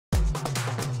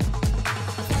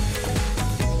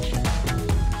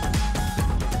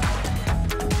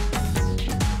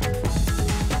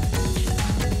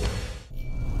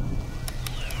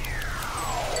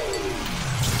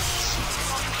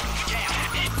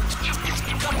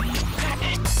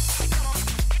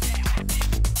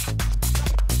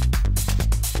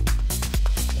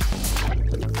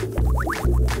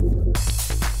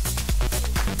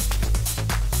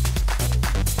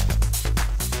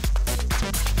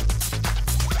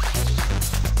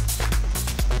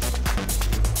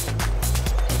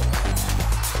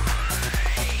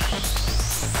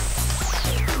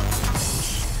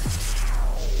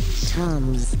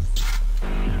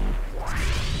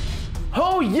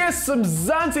yes,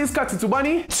 Mzansi isikhathi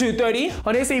Tubani 2:30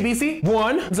 on SABC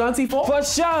 1 Mzansi 4 for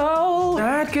show.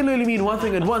 That can only mean one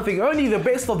thing and one thing only. The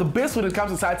best of the best when it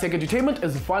comes to side tech entertainment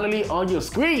is finally on your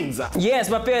screens. Yes,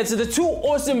 my friends, so the two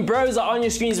awesome bros are on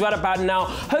your screens right about now,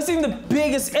 hosting the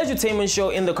biggest entertainment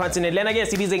show in the continent. And I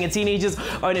guess these are teenagers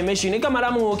on a mission. And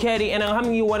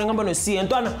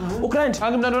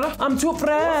I'm too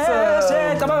fresh.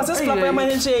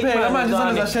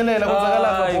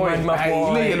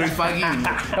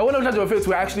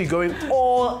 We're actually going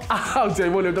all out.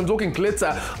 I'm talking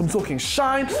glitter, I'm talking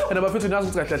shine, and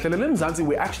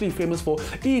we're actually famous for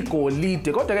equality.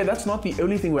 That's not the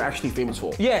only thing we're actually famous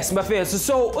for. Yes, my friends.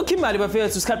 So, like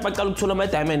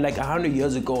 100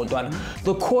 years ago,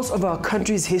 the course of our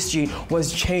country's history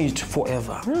was changed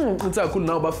forever. It's cool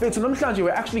now, but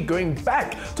we're actually going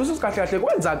back. So,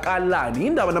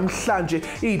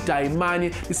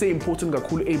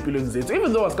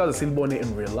 even though our still born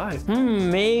in real life.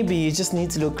 Maybe you just need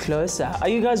to look closer. Are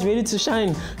you guys ready to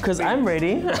shine? Because I'm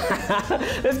ready.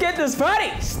 Let's get this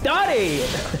party started.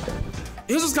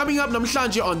 Here's what's coming up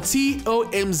namhlanje on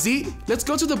TOMz. Let's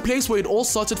go to the place where it all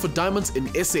started for diamonds in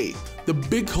SA, the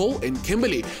big hole in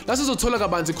Kimberley. Let's also talk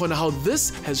about how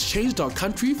this has changed our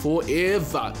country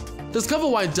forever. Discover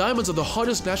why diamonds are the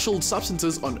hardest natural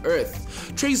substances on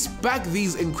Earth. Trace back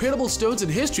these incredible stones in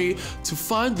history to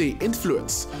find their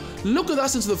influence. Look with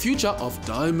us into the future of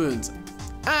diamonds.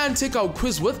 And take our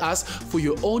quiz with us for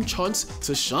your own chance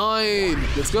to shine.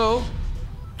 Let's go.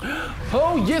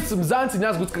 Oh yes, Mzansi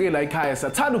like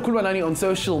on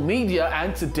social media,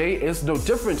 and today is no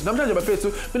different. Now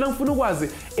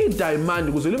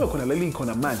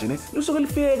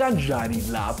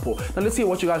let's hear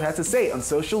what you guys had to say on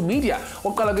social media.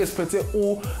 On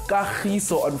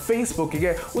Facebook,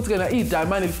 what's gonna eat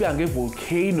diamond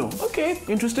volcano. Okay,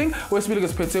 interesting. What's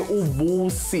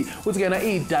gonna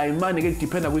eat diamond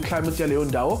depend on which climate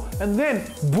and then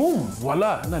boom,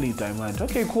 voila, diamond.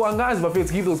 Okay, cool guys, but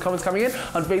give those comments coming in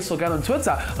on Facebook and on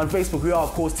Twitter. On Facebook, we are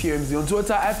of course TOMz. On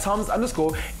Twitter at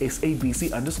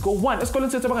TOMz_SABC_1. Let's go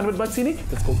into the with Martini.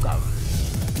 Let's go.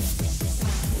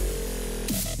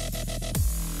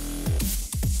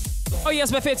 Oh yes,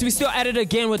 my friends, we still at it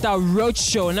again with our road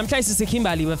show. And I'm places to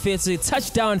Kimberley, my friends. So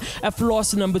touchdown at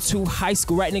Floss number 2 high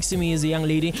school. Right next to me is a young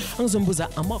lady. I'm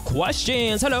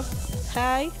questions. Hello.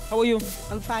 Hi. How are you?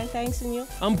 I'm fine, thanks, and you?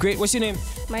 I'm great. What's your name?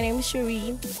 My name is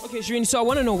Shireen. Okay, Shireen, so I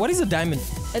want to know, what is a diamond?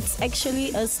 It's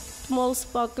actually a small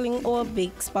sparkling or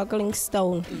big sparkling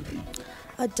stone.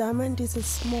 A diamond is a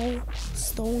small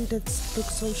stone that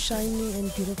looks so shiny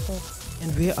and beautiful.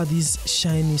 And where are these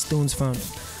shiny stones found?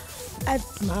 At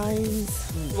mines.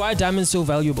 Why are diamonds so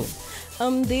valuable?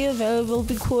 They are valuable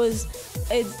because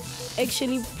it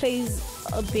actually plays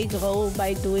a big role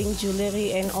by doing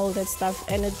jewelry and all that stuff,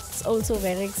 and it's also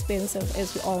very expensive,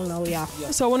 as we all know. Yeah.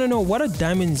 So I want to know, what are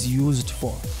diamonds used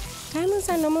for? Diamonds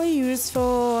are normally used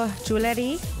for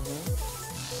jewelry,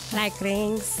 like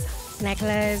rings,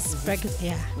 necklace, bracelets.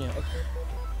 Yeah. Okay.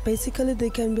 Basically,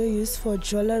 they can be used for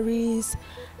jewelries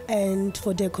and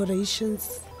for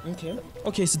decorations.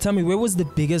 Okay, so tell me, where was the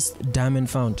biggest diamond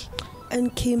found? In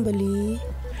Kimberley.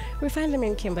 We find them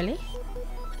in Kimberley.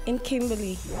 In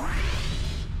Kimberley.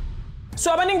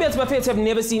 So I think that's my friends have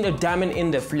never seen a diamond in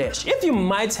the flesh. If you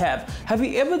might have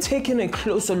you ever taken a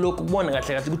closer look?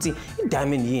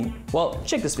 Diamond. Well,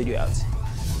 check this video out.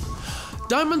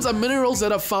 Diamonds are minerals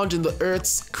that are found in the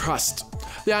Earth's crust.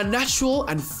 They are natural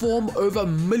and form over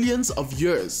millions of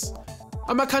years.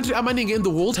 My country amaningi in the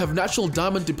world have natural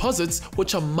diamond deposits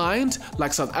which are mined,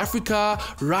 like South Africa,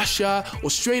 Russia,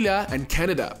 Australia and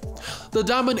Canada. The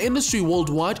diamond industry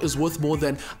worldwide is worth more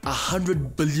than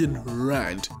 100 billion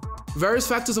rand. Various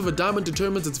factors of a diamond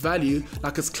determines its value,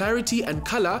 like its clarity and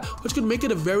color, which could make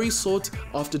it a very sought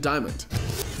after diamond.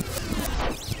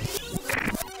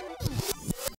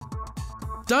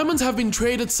 Diamonds have been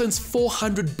traded since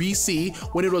 400 BC,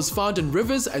 when it was found in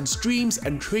rivers and streams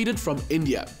and traded from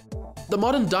India. The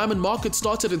modern diamond market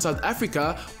started in South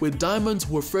Africa, where diamonds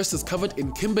were first discovered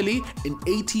in Kimberley in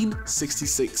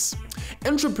 1866.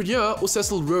 Entrepreneur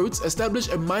Cecil Rhodes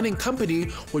established a mining company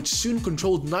which soon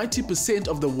controlled 90%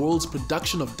 of the world's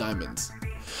production of diamonds.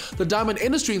 The diamond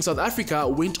industry in South Africa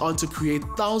went on to create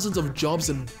thousands of jobs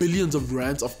and billions of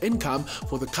rands of income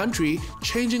for the country,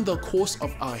 changing the course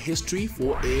of our history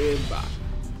forever.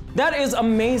 That is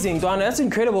amazing, Donna. That's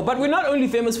incredible. But we're not only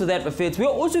famous for that, Bafet. We're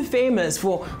also famous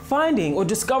for finding or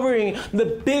discovering the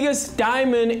biggest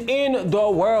diamond in the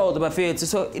world, Bafet.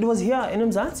 So it was here in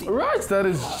Mzansi. Right, that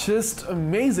is just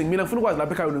amazing. Hit us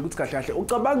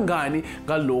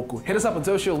up on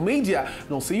social media,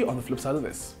 and I'll see you on the flip side of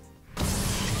this.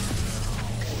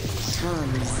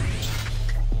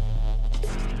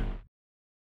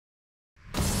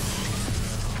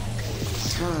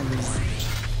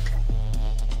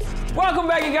 Welcome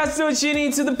back, you guys, still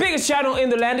tuning to the biggest channel in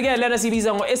the land. Again, let us see these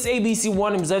on SABC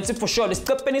TOMz for sure. Let's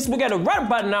clip and we're gonna right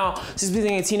about now. This is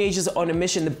visiting teenagers on a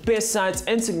mission, the best science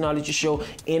and technology show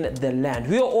in the land.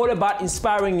 We are all about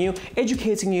inspiring you,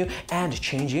 educating you, and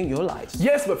changing your lives.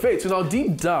 Yes, but Faith, so now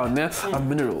deep down are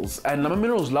minerals, and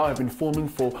minerals now have been forming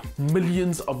for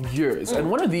millions of years. And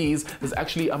one of these is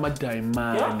actually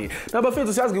amadaimani. Now, but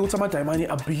Faith, so amadaimani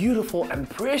are beautiful and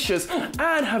precious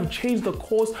and have changed the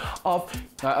course of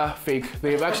fake.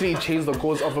 They've actually changed the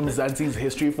course of Mzansi's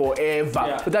history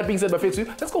forever. But that being said, Bafetsu,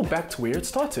 let's go back to where it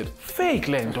started. Fake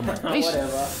land,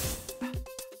 Whatever.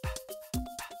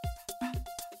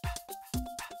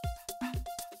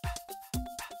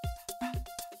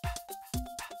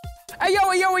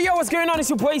 Yo, what's going on? It's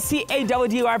your boy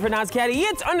C-A-D-D, I pronounce Caddy.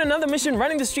 Yet on another mission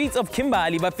running the streets of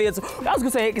Kimberley. But I was going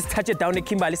to say, it's touch it down to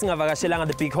Kimberley,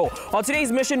 the big hole. On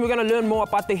today's mission, we're going to learn more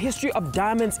about the history of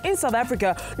diamonds in South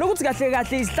Africa. It's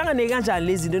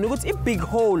a big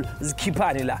hole.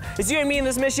 It's you and me in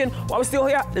this mission. While we're still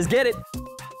here, let's get it.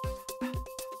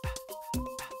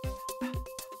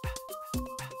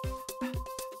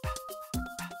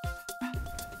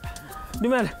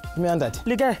 Dumela. Like?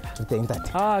 Okay,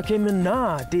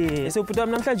 so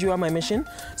you are my mission.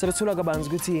 So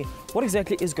what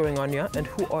exactly is going on here, and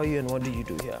who are you, and what do you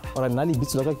do here? Alright, Nali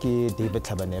Bitsuloka ke David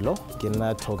Tabanelo,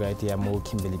 Kena Toga Tiamo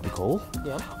Kimberley Big Hole.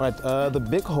 Yeah. Alright, the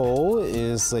Big Hole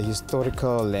is a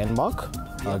historical landmark,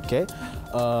 okay,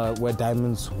 where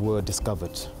diamonds were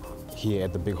discovered here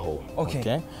at the Big Hole.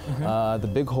 Okay. The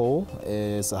Big Hole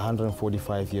is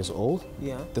 145 years old.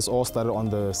 Yeah. This all started on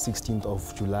the 16th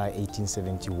of July,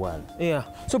 1871. Yeah.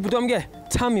 So, Putomge,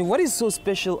 tell me, what is so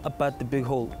special about the Big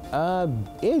Hole?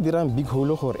 Big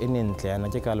Hole or enentle na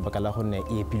ke ka lebaka la go ne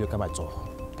e epilwe ka matsogo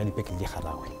ka dipeke di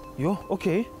garawe. Yo,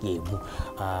 okay. Yebo.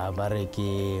 Ba re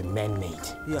ke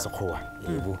man-made. Sa khowa.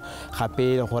 Yebo.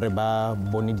 Gape gore ba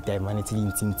bone diamond tse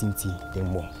dintsi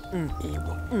teng mo.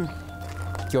 Yebo.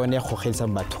 Ke yone go gelisa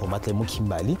batho ba tle mo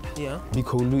Kimberley. Big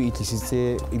Hole e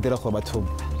tlisitse e dira gore batho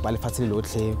ba lefatshe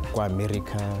lotlhe kwa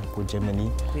America, ko Germany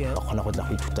ba khona go tla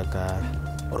go ithuta ka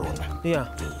rona.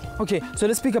 Okay, so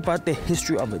let's speak about the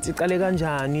history of it.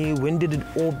 When did it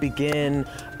all begin?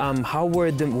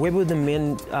 Where were the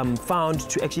men found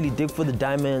to actually dig for the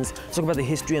diamonds? Let's talk about the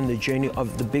history and the journey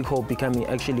of the Big Hole becoming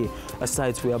actually a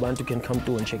site where Abantu can come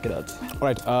through and check it out. All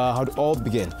right, how it all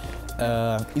began.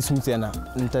 Isumtsena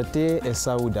ntate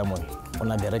Esau Damon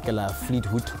ona berekela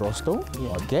Fleetwood Rosto,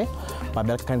 okay? Ba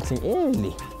bereka kantleng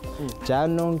ele.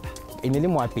 Jaanong enele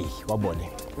moapi wa bone.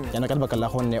 Yana ka lebaka la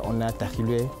gonne ona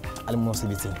tagilwe a le mo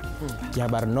sebetseng. Ke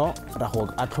ba re no ra go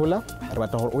atlhola re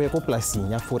batla gore o ye ko plasing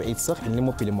ya 486 le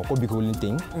mo pele mo go Big Hole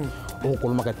teng o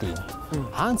koloma ka teng.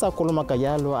 Ha ntsa koloma ka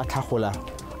yalo a tlhagola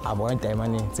a bona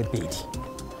diamond tse pedi.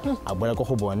 A bola go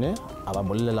bone a ba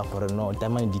bolelela gore no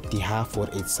diamond di tiha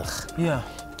 486.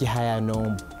 Ke ha ya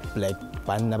no black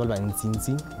banna ba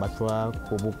bantsi ba tloa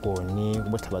go bokone go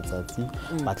botlhabatsatsi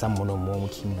ba tla mono mo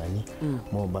Kimberley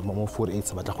mo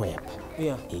 486 ba tla go epa.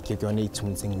 Ke yone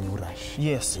itshuntseng new rush.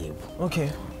 Yes. Okay.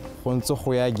 Go ntse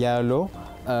go ya gyalo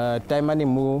diamond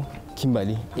mo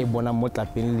Kimberley e bona mo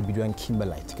tlapeng le bidiwang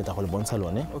Kimberlite ke tla go le bontsha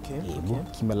lone.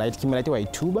 Kimberlite wa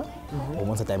ituba o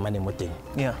bontsha diamond mo teng.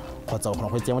 Khotsa go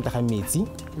go tsaya mo tla ga metsi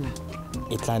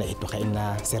e tlana e toga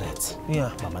ena seretse.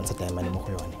 Ba bontsha diamond mo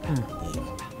go yone.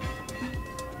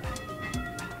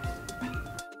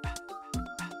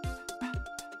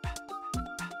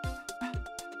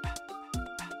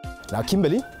 Now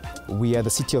Kimberley, we are the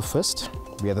city of first.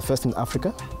 We are the first in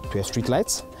Africa to have street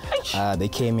lights. They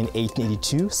came in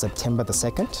 1882, September the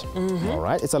 2nd. All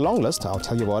right, it's a long list. I'll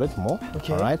tell you about it more.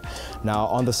 All right. Now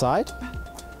on the side,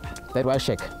 that white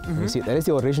shack. You see, that is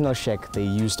the original shack they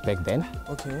used back then.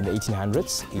 In the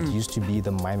 1800s. It used to be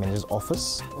the mine manager's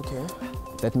office.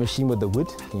 That machine with the wood,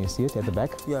 can you see it at the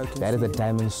back? That is a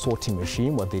diamond sorting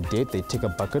machine. What they did, they take a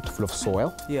bucket full of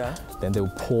soil. Then they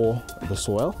will pour the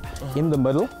soil. In the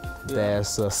middle,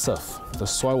 there's a surf. The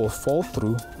soil will fall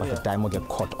through, but the diamond will get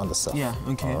caught on the surf.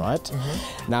 All right.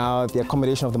 Now the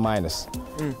accommodation of the miners.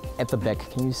 At the back,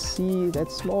 can you see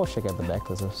that small shack at the back?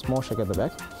 There's a small shack at the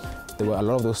back. There were a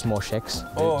lot of those small shacks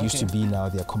that used to be now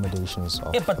the accommodations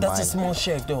of but the that's mine. a small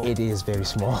shack though. It is very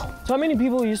small. So how many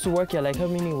people used to work here? Like how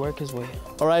many workers were here?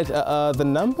 All right, the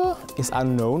number is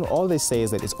unknown. All they say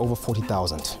is that it's over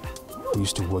 40,000 who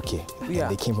used to work here. And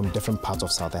they came from different parts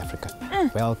of South Africa.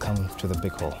 Welcome to the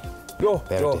Big Hole.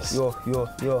 There it is.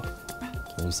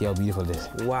 Can you see how beautiful it is?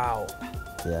 Wow.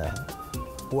 Yeah.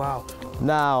 Wow.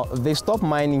 Now, they stopped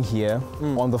mining here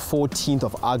on the 14th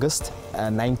of August,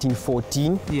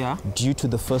 1914, due to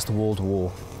the First World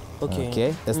War.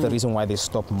 Okay, that's the reason why they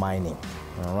stopped mining.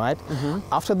 All right.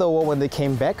 After the war, when they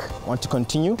came back, want to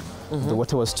continue, the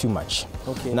water was too much.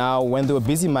 Okay. Now, when they were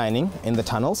busy mining in the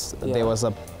tunnels, there was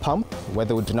a pump where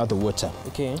they would drain out the water.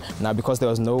 Okay. Now, because there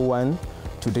was no one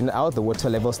to drain it out, the water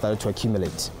level started to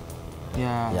accumulate.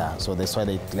 Yeah. So that's why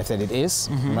they left it is,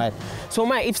 right? So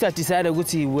if that decided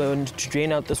to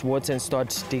drain out this water and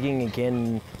start digging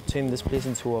again, turn this place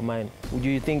into a mine, do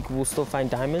you think we'll still find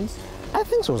diamonds? I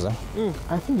think so, sir.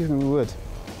 I think we would.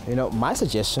 You know, my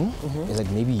suggestion is that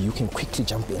maybe you can quickly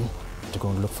jump in to go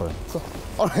and look for it. Go.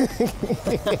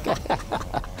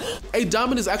 A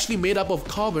diamond is actually made up of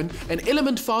carbon, an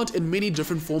element found in many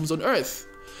different forms on Earth.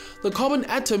 The carbon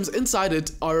atoms inside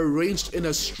it are arranged in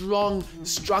a strong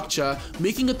structure,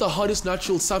 making it the hardest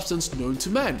natural substance known to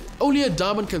man. Only a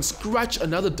diamond can scratch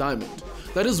another diamond.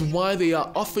 That is why they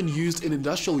are often used in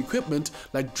industrial equipment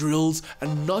like drills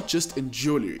and not just in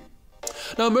jewelry.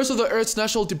 Now, most of the Earth's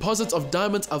natural deposits of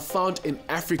diamonds are found in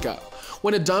Africa.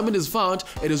 When a diamond is found,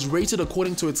 it is rated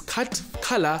according to its cut,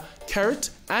 color,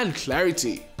 carat, and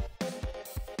clarity.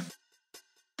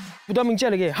 How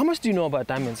much do you know about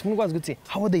diamonds?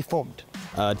 How are they formed?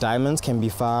 Diamonds can be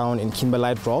found in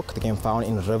kimberlite rock. They can be found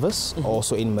in rivers,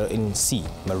 also in sea,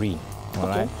 marine. All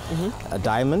right. A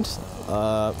diamond,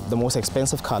 the most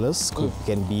expensive colors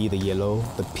can be the yellow,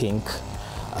 the pink,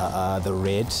 the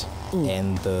red,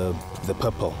 and the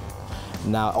purple.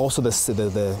 Now, also the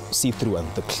see-through one,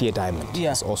 the clear diamond,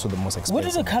 is also the most expensive. Where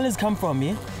do the colors come from,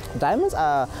 yeah? Diamonds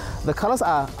the colors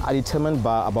are determined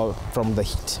from the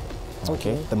heat.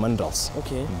 Okay, the minerals.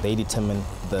 Okay, they determine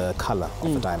the color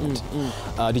of a diamond.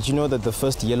 Did you know that the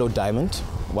first yellow diamond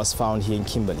was found here in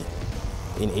Kimberley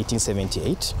in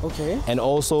 1878? Okay. And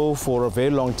also for a very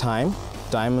long time,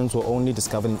 diamonds were only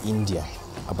discovered in India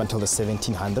up until the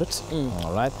 1700s.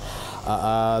 All right.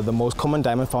 The most common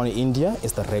diamond found in India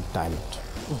is the red diamond.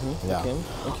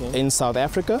 Okay. In South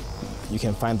Africa, you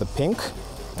can find the pink.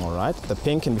 All right. The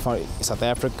pink can be found in South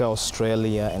Africa,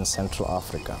 Australia, and Central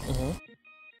Africa.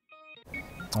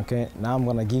 Okay, now I'm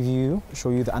gonna show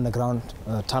you the underground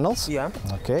tunnels. Yeah.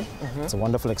 Okay, it's a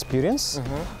wonderful experience.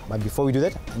 But before we do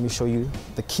that, let me show you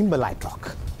the kimberlite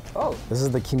rock. Oh. This is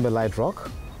the kimberlite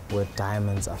rock where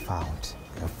diamonds are found.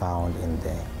 They're found in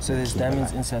there. So there's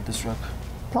diamonds inside this rock?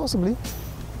 Plausibly.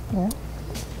 Yeah.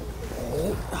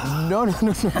 No.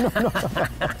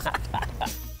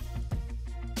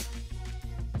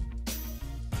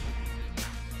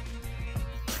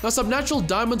 Now, subnatural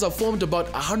diamonds are formed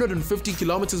about 150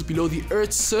 kilometers below the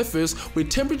Earth's surface, where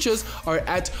temperatures are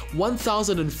at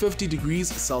 1050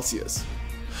 degrees Celsius.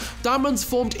 Diamonds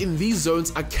formed in these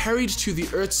zones are carried to the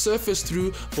Earth's surface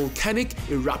through volcanic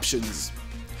eruptions.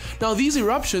 Now, these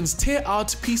eruptions tear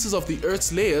out pieces of the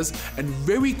Earth's layers and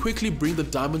very quickly bring the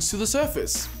diamonds to the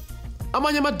surface.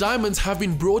 Amanyama diamonds have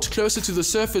been brought closer to the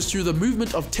surface through the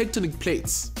movement of tectonic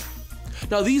plates.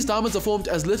 Now, these diamonds are formed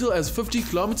as little as 50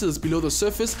 kilometers below the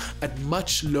surface at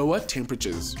much lower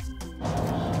temperatures.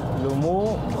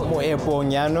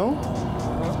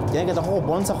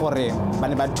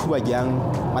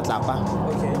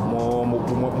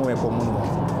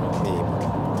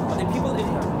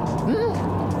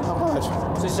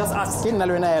 So it's just us? Look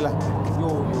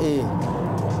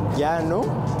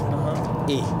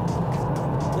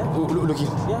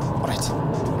here. Yeah. All right.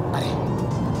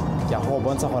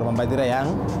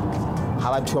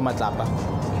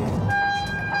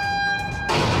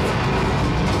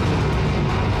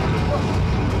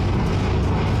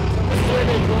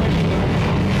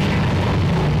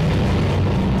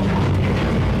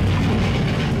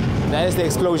 That is the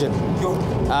explosion.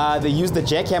 They use the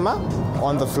jackhammer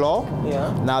on the floor.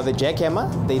 Yeah. Now the jackhammer,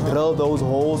 they drill those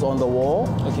holes on the wall.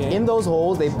 Okay. In those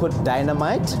holes, they put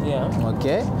dynamite. Yeah.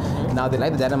 Okay. Now they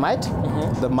light the dynamite.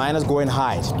 The miners go and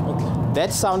hide. Okay.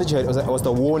 That sound that you heard was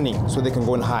the warning, so they can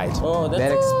go and hide. Oh,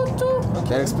 that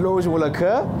explosion will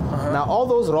occur. Now all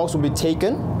those rocks will be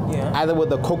taken, either with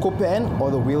the cocoa pan or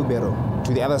the wheelbarrow,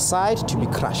 to the other side to be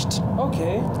crushed.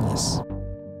 Okay. Yes.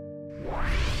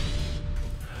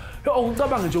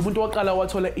 Ucabanga nje umuntu waqala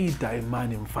wathola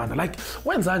idayimani mfana, like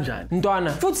wenza njani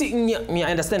Ntwana? Futhi ngiya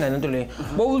understand lento le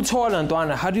bowuthola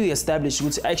Ntwana, how do you establish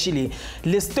ukuthi actually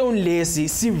le stone lesi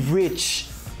si rich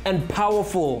and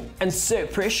powerful and so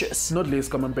precious? Not less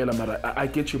kamampela, mara I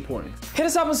get your point. Hit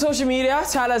us up on social media.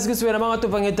 Tell us ukuthi wena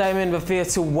mangatopanga diamond buffet,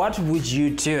 so what would you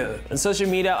do? On social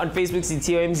media, on Facebook see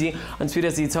TOMz, on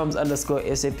Twitter see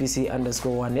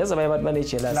TOMz_SABC_1. Yes, I'm about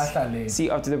manage. See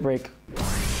you after the break.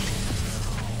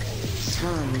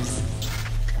 TOMz.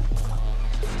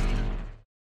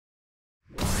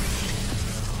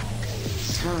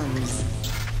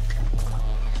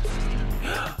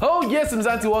 Oh yes,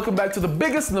 Mzansi, welcome back to the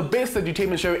biggest and the best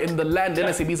entertainment show in the land. In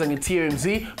SABC and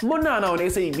TOMz, Monana on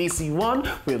SABC 1,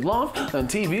 with Love and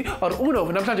TV. Or Uno,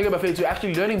 and I'm trying to get my face to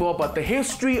actually learning more about the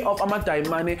history of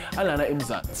Amadaimane Alana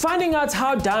Mzansi. Finding out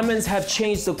how diamonds have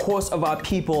changed the course of our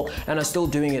people and are still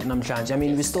doing it, Namhlanje. I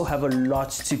mean, we still have a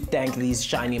lot to thank these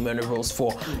shiny minerals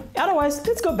for. Otherwise,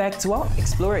 let's go back to our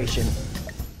exploration.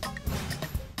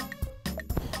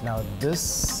 Now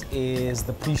this is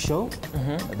the pre-show.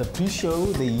 The pre-show,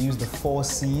 they use the 4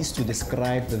 C's to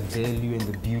describe the value and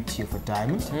the beauty of a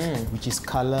diamond, which is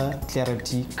color,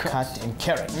 clarity, cut, and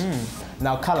carat.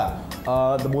 Now color,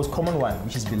 the most common one,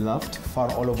 which is beloved,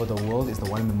 found all over the world, is the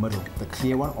one in the middle. The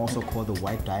clear one, also called the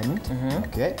white diamond.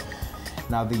 Okay.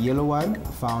 Now the yellow one,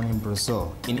 found in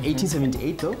Brazil. In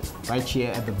 1878 though, right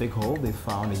here at the big hole, they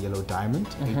found a yellow diamond.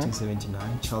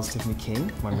 1879, Charles Tiffany came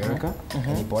from America,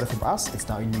 and he bought it from us. It's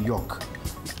now in New York.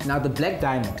 Now the black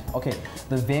diamond, okay,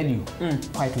 the value,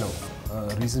 quite low.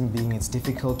 Reason being, it's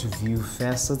difficult to view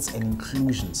facets and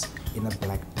inclusions in a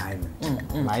black diamond.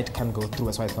 Light can go through,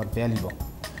 that's why it's not valuable.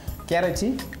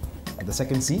 Clarity, the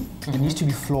second C, it needs to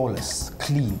be flawless,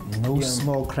 clean, no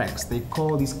small cracks. They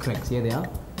call these cracks, here they are,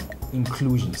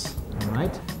 inclusions, all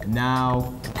right?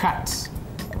 Now, cuts,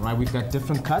 all right? We've got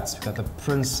different cuts. We've got the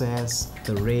princess,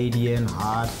 the radiant,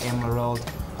 hard, emerald,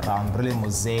 round, really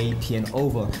mosaic, and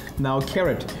oval. Now,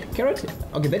 carat,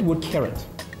 okay, that word carat,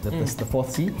 that's the 4th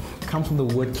C, comes from the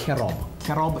word carob.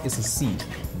 Carob is a seed.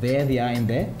 There they are in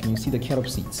there. Can you see the carob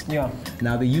seeds? Yeah.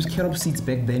 Now, they used carob seeds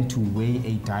back then to weigh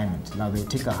a diamond. Now, they would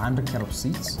take 100 carob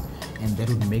seeds, and that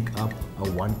would make up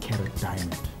a 1 carat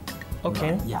diamond.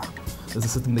 Okay. Now, yeah. That's a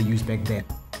system they used back then.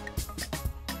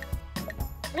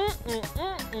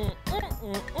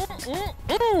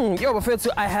 Yo, Bafetsu,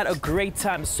 I had a great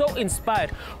time, so inspired.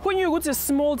 Who knew a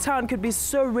small town could be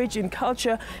so rich in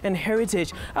culture and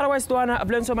heritage? Otherwise, Duana, I've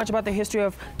learned so much about the history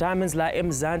of diamonds like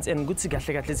Mzansi and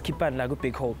let's keep on like a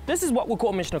big hole. This is what we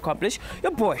call mission accomplished.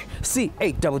 Your boy,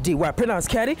 C-A-D-D, where I pronounce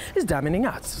caddy, is diamonding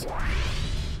out.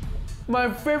 My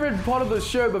favorite part of the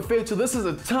show, Bafetsu, this is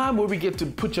a time where we get to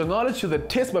put your knowledge to the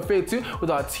test, Bafetsu, with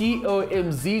our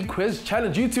TOMz quiz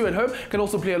challenge. You too at home can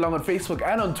also play along on Facebook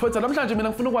and on Twitter. Let's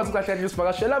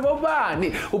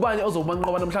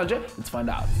find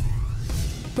out.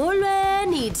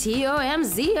 Molweni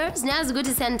TOMzers, niyazi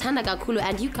ukuthi siyanithanda kakhulu,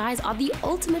 and you guys are the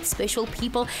ultimate special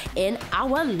people in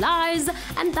our lives,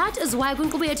 and that is why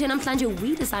kwinkqubo yethu namhlanje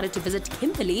we decided to visit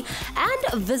Kimberley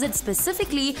and visit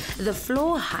specifically the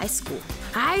Floor High School.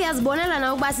 Hayi yazibonela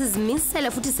na ukuba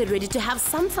sizimisele futhi si ready to have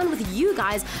some fun with you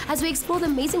guys as we explore the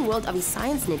amazing world of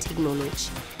science and technology.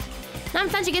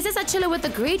 Namhlanje ke sesachilla with the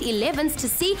grade 11s to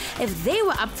see if they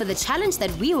were up for the challenge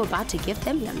that we were about to give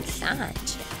them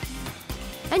namhlanje.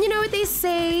 And you know what they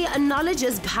say, knowledge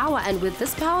is power, and with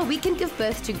this power we can give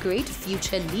birth to great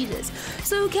future leaders.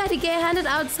 So Katige handed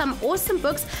out some awesome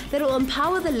books that will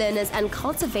empower the learners and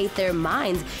cultivate their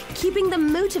minds, keeping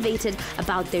them motivated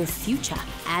about their future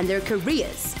and their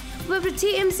careers. But with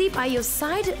TOMz by your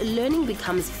side, learning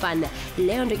becomes fun.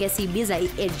 Leyo nto ke siyibiza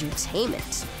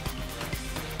i-edutainment.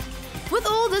 With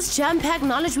all this jam-packed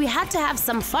knowledge, we had to have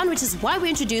some fun, which is why we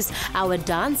introduced our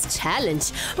dance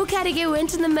challenge. Ukadige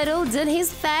went in the middle, did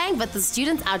his thing, but the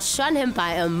students outshone him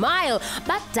by a mile.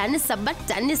 But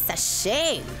Danisa,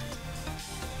 shame.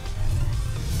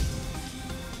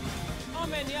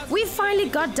 We finally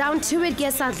got down to it,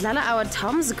 Gesadlala, our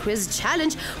TOMz quiz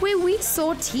challenge, where we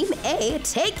saw Team A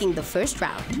taking the first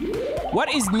round. What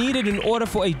is needed in order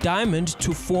for a diamond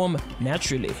to form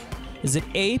naturally? Is it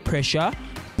A, pressure,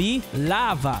 B,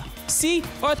 lava, C,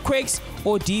 earthquakes,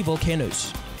 or D,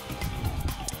 volcanoes?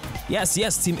 Yes,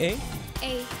 Team A.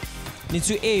 A. Need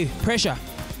to A, pressure.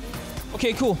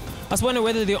 Okay, cool. I was wondering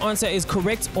whether the answer is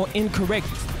correct or incorrect.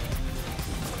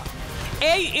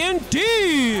 A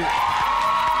indeed!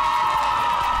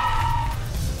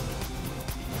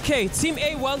 Okay, Team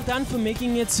A, well done for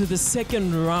making it to the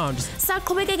second round.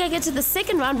 Saqhubekeka get to the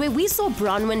second round where we saw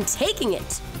Bronwyn taking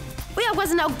it.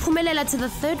 Uyakwazi na ukuphumelela to the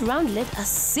third round, let us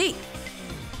see.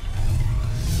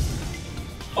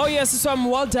 Oh yes, so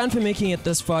I'm well done for making it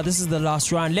this far. This is the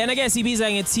last round. Lena guys, ibiza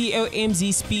a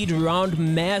TOMz speed round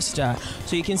master.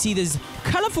 So you can see there's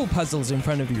colorful puzzles in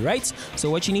front of you, right? So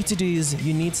what you need to do is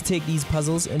you need to take these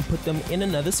puzzles and put them in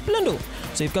another spindle.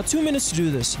 So you've got 2 minutes to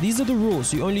do this. These are the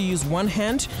rules. You only use one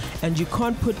hand and you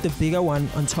can't put the bigger one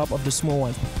on top of the small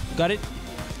one. Got it?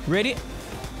 Ready?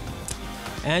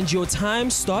 And your time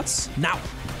starts now.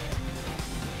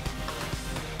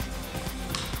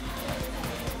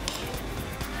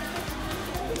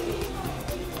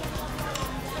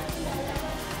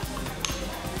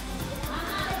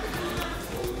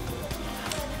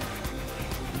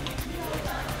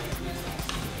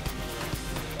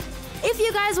 If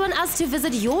you guys want us to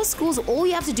visit your schools, all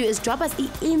you have to do is drop us an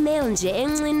email nje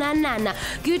encinanana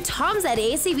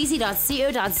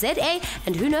kutomz@sabc.co.za,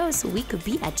 and who knows, we could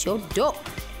be at your door.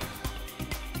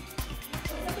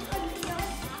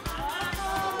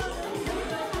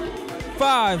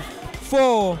 Five,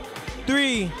 4,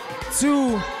 3,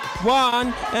 2,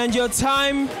 1, and your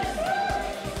time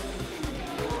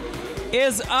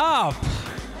is up.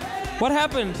 What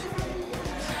happened?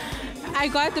 I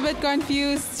got a bit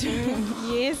confused.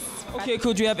 Yes. Okay,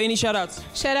 cool. Do you have any shout-outs?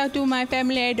 Shout out to my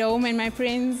family at home and my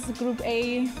friends, Group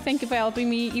A. Thank you for helping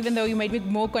me, even though you made me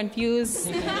more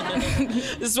confused.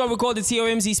 This is what we call the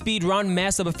TOMZ Speed Round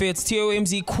Master Buffets.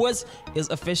 TOMZ quiz is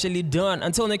officially done.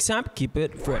 Until next time, keep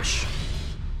it fresh.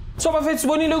 So Buffets,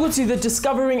 when you look at the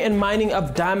discovering and mining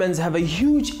of diamonds have a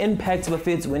huge impact,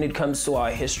 Buffets, when it comes to our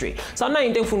history. So now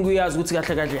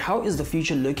how is the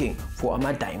future looking for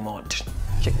a diamond?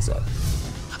 Check this out.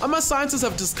 Scientists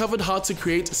have discovered how to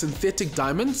create synthetic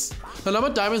diamonds. Now,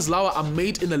 diamonds are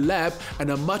made in a lab and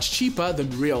are much cheaper than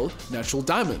real natural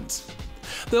diamonds.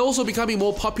 They're also becoming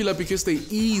more popular because they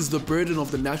ease the burden of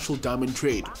the natural diamond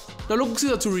trade. Now, look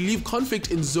to relieve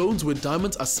conflict in zones where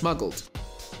diamonds are smuggled.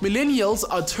 Millennials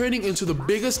are turning into the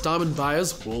biggest diamond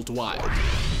buyers worldwide.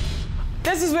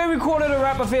 This is where we call it a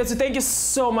wrap, Buffets. So thank you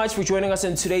so much for joining us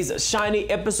in today's shiny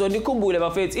episode.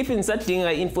 Buffets, if you're searching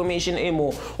information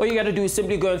more, all you gotta do is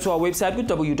simply go into our website with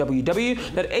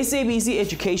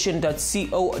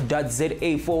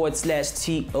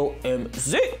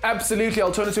www.sabceducation.co.za/TOMZ. Absolutely.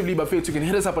 Alternatively, Buffets, you can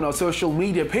hit us up on our social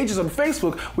media pages on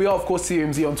Facebook. We are, of course,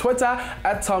 TOMZ on Twitter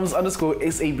at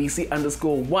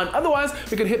TOMz_SABC_1. Otherwise,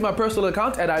 you can hit my personal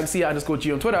account at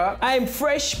IMC_G on Twitter. I'm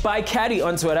Fresh by Caddy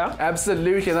on Twitter.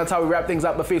 Absolutely. And that's how we wrap things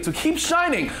up, Buffet, to keep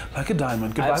shining like a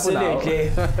diamond. Goodbye for now.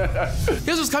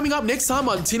 Here's what's coming up next time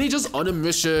on Teenagers on a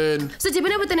Mission. So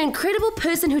dealing with an incredible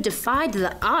person who defied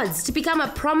the odds to become a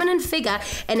prominent figure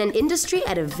in an industry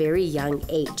at a very young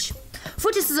age.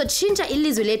 Futhi sizotshintsha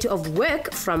ilizwe lethu of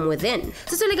work from within.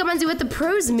 Sisoleka manzi what the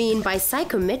pros mean by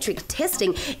psychometric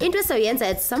testing into soyenza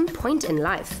at some point in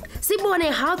life.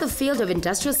 Sibone how the field of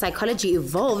industrial psychology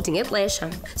evolved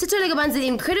ngexesha. Sitoleka manzi the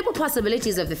incredible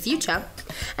possibilities of the future,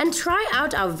 and try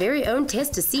out our very own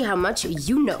test to see how much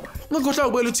you know.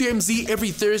 TOMZ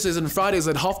every Thursdays and Fridays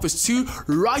at 2:30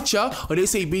 right here on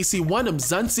SABC 1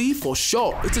 Mzansi for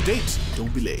sure. It's a date.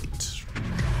 Don't be late.